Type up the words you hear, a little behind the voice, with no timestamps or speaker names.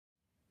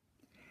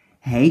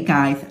Hey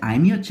guys,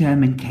 I'm your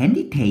German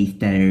candy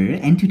taster,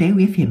 and today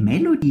we have here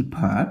Melody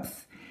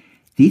Pops.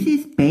 This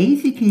is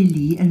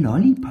basically a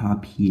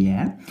lollipop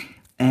here,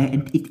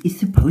 and it is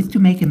supposed to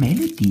make a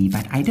melody,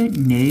 but I don't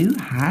know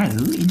how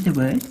in the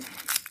world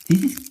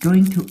this is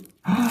going to...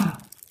 Oh,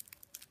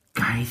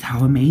 guys,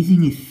 how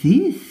amazing is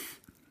this?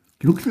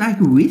 Looks like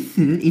a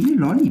whistle in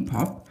a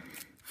lollipop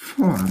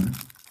form.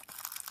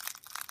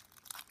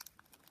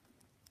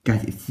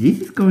 Guys, if this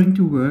is going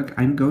to work,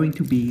 I'm going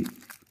to be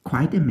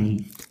quite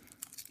amazed.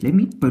 Let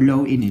me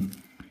blow in it.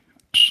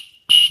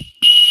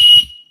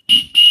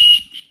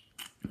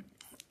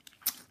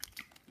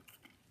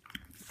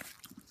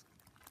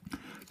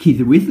 Okay,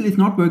 the whistle is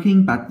not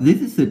working, but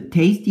this is the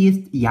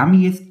tastiest,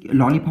 yummiest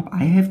lollipop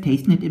I have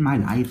tasted it in my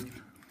life.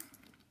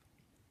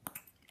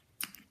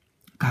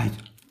 Guys.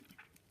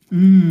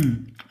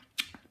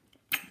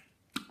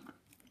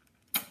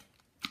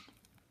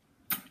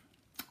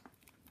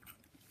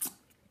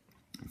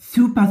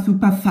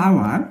 Super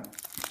sour.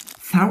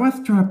 Sour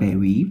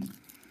strawberry.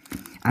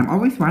 I'm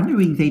always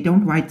wondering they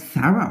don't write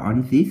sour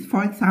on this,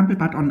 for example,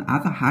 but on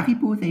other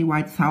Haribo they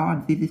write sour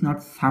and this is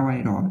not sour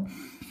at all.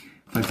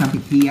 For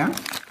example here,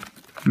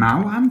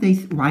 Mauam they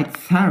write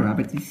sour,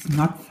 but this is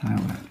not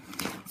sour.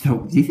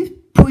 So this is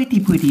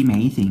pretty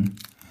amazing.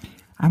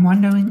 I'm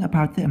wondering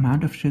about the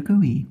amount of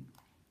sugary.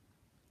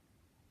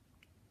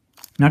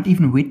 Not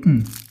even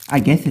written. I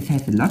guess it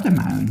has a lot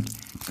amount,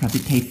 because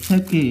it tastes so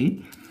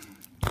good.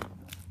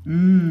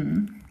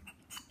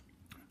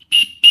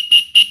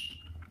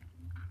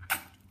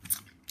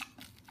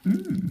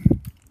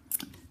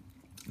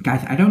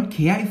 Guys, I don't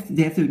care if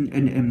there's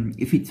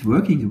if it's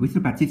working the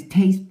whistle, but this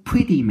tastes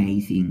pretty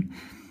amazing.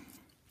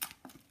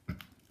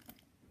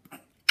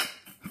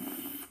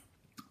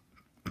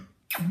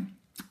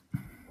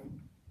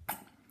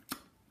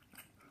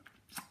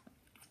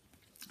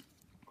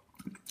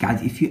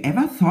 Guys, if you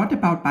ever thought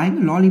about buying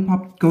a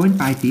lollipop, go and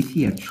buy this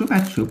here, Chupa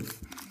Chups,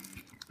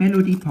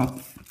 Melody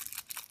Pops.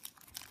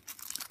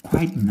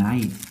 Quite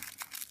nice.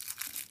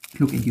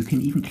 Look, and you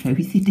can even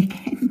close it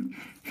again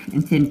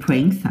and then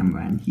prank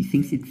someone. He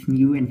thinks it's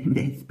new and then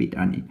they spit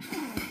on it.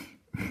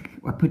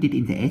 Or put it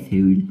in the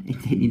asshole and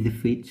then in the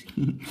fridge.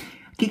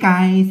 Okay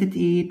guys, that's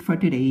it for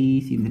today.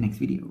 See you in the next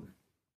video.